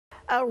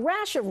A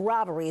rash of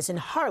robberies in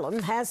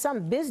Harlem has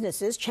some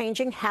businesses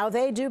changing how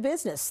they do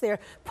business. They're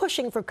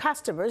pushing for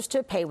customers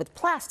to pay with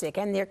plastic,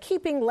 and they're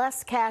keeping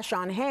less cash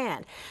on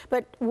hand.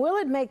 But will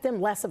it make them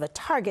less of a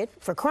target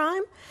for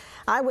crime?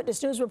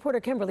 Eyewitness News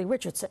reporter Kemberly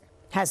Richardson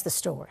has the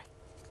story.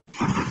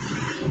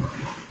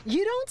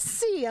 You don't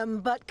see him,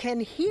 but can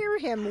hear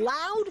him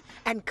loud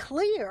and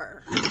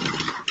clear.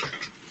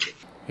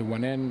 He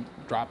went in,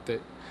 dropped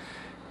it,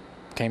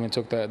 came and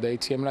took the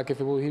ATM like if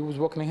he was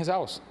walking in his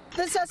house.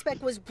 The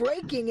suspect was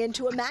breaking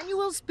into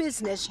Emmanuel's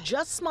business,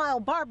 Just Smile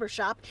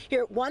Barbershop,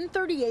 here at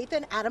 138th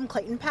and Adam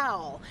Clayton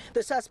Powell.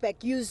 The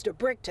suspect used a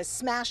brick to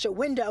smash a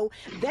window,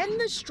 then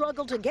the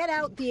struggle to get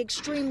out the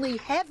extremely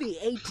heavy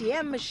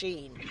ATM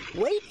machine.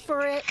 Wait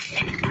for it.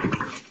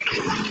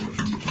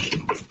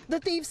 The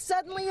thief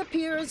suddenly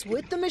appears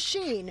with the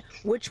machine,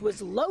 which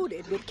was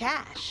loaded with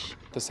cash.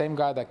 The same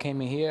guy that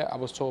came in here, I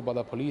was told by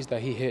the police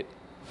that he hit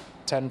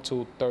 10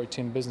 to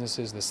 13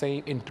 businesses the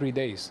same in 3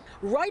 days.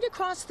 Right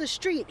across the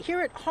street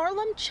here at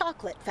Harlem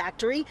Chocolate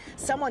Factory,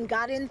 someone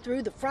got in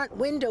through the front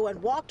window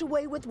and walked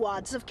away with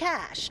wads of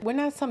cash. We're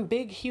not some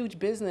big, huge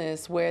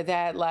business where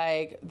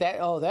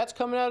that's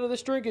coming out of the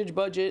shrinkage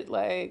budget.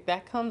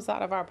 That comes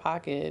out of our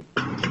pocket.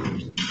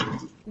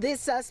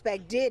 This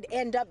suspect did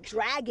end up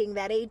dragging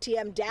that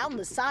ATM down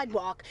the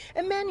sidewalk.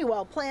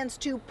 Emmanuel plans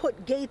to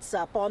put gates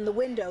up on the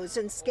windows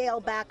and scale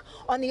back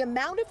on the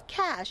amount of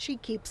cash he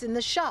keeps in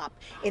the shop,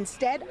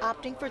 instead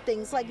opting for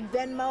things like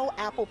Venmo,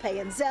 Apple Pay,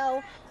 and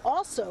Zelle,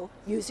 also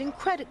using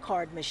credit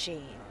card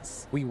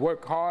machines. We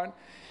work hard,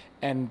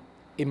 and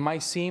it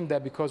might seem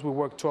that because we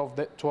work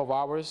 12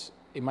 hours,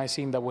 it might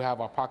seem that we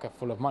have our pocket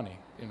full of money.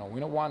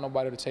 We don't want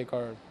nobody to take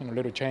our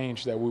little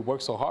change that we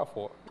work so hard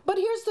for. But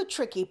here's the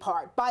tricky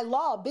part. By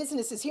law,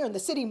 businesses here in the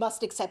city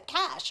must accept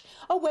cash,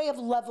 a way of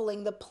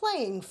leveling the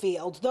playing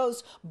field.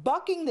 Those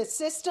bucking the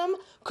system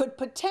could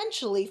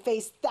potentially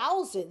face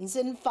thousands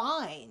in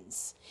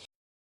fines.